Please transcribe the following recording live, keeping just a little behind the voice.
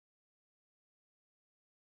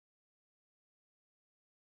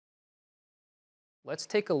Let's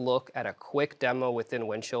take a look at a quick demo within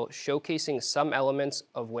Windchill showcasing some elements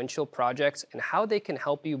of Windchill projects and how they can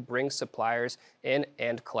help you bring suppliers in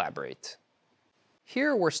and collaborate.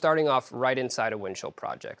 Here we're starting off right inside a Windchill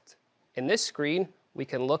project. In this screen, we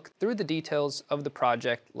can look through the details of the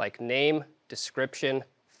project like name, description,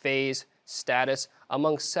 phase, status,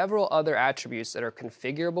 among several other attributes that are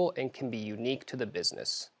configurable and can be unique to the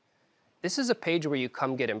business. This is a page where you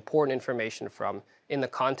come get important information from in the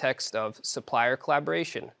context of supplier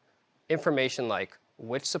collaboration. Information like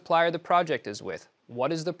which supplier the project is with,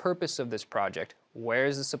 what is the purpose of this project, where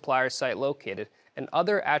is the supplier site located, and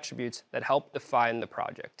other attributes that help define the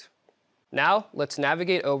project. Now, let's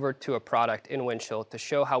navigate over to a product in Windchill to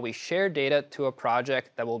show how we share data to a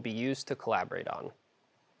project that will be used to collaborate on.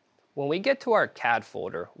 When we get to our CAD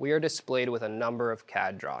folder, we are displayed with a number of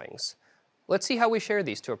CAD drawings. Let's see how we share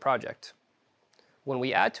these to a project. When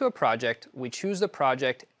we add to a project, we choose the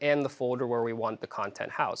project and the folder where we want the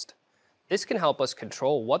content housed. This can help us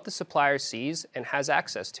control what the supplier sees and has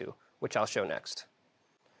access to, which I'll show next.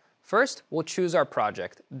 First, we'll choose our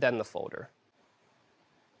project, then the folder.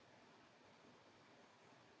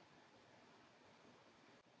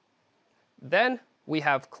 Then, we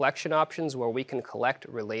have collection options where we can collect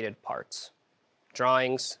related parts.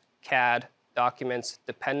 Drawings, CAD, documents,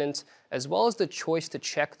 dependents, as well as the choice to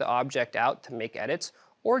check the object out to make edits,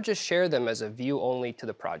 or just share them as a view only to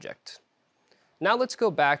the project. Now let's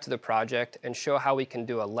go back to the project and show how we can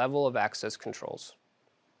do a level of access controls.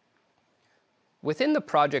 Within the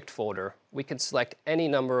project folder, we can select any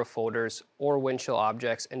number of folders or Windchill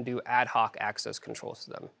objects and do ad hoc access controls to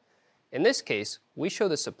them. In this case, we show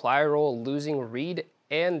the supplier role losing read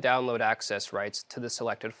and download access rights to the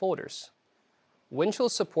selected folders.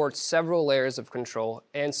 Windchill supports several layers of control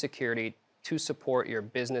and security to support your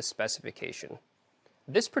business specification.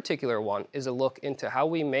 This particular one is a look into how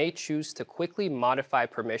we may choose to quickly modify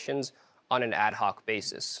permissions on an ad hoc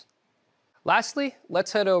basis. Lastly,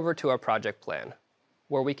 let's head over to our project plan,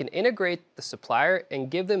 where we can integrate the supplier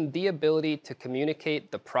and give them the ability to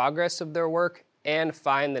communicate the progress of their work and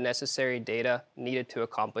find the necessary data needed to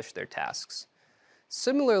accomplish their tasks.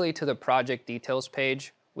 Similarly to the project details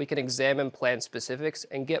page, we can examine plan specifics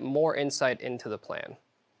and get more insight into the plan.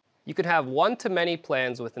 You can have one-to-many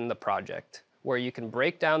plans within the project, where you can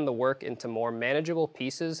break down the work into more manageable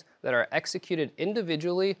pieces that are executed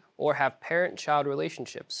individually or have parent-child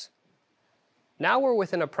relationships. Now we're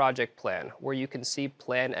within a project plan, where you can see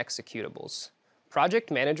plan executables.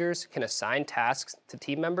 Project managers can assign tasks to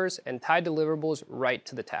team members and tie deliverables right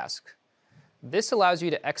to the task. This allows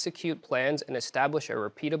you to execute plans and establish a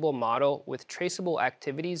repeatable model with traceable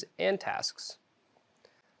activities and tasks.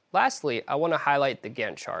 Lastly, I want to highlight the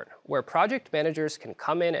Gantt chart, where project managers can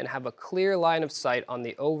come in and have a clear line of sight on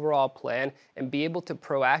the overall plan and be able to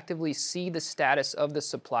proactively see the status of the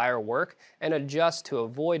supplier work and adjust to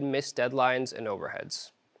avoid missed deadlines and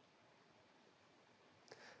overheads.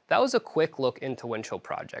 That was a quick look into Windchill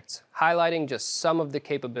projects, highlighting just some of the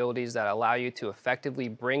capabilities that allow you to effectively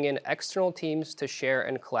bring in external teams to share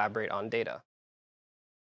and collaborate on data.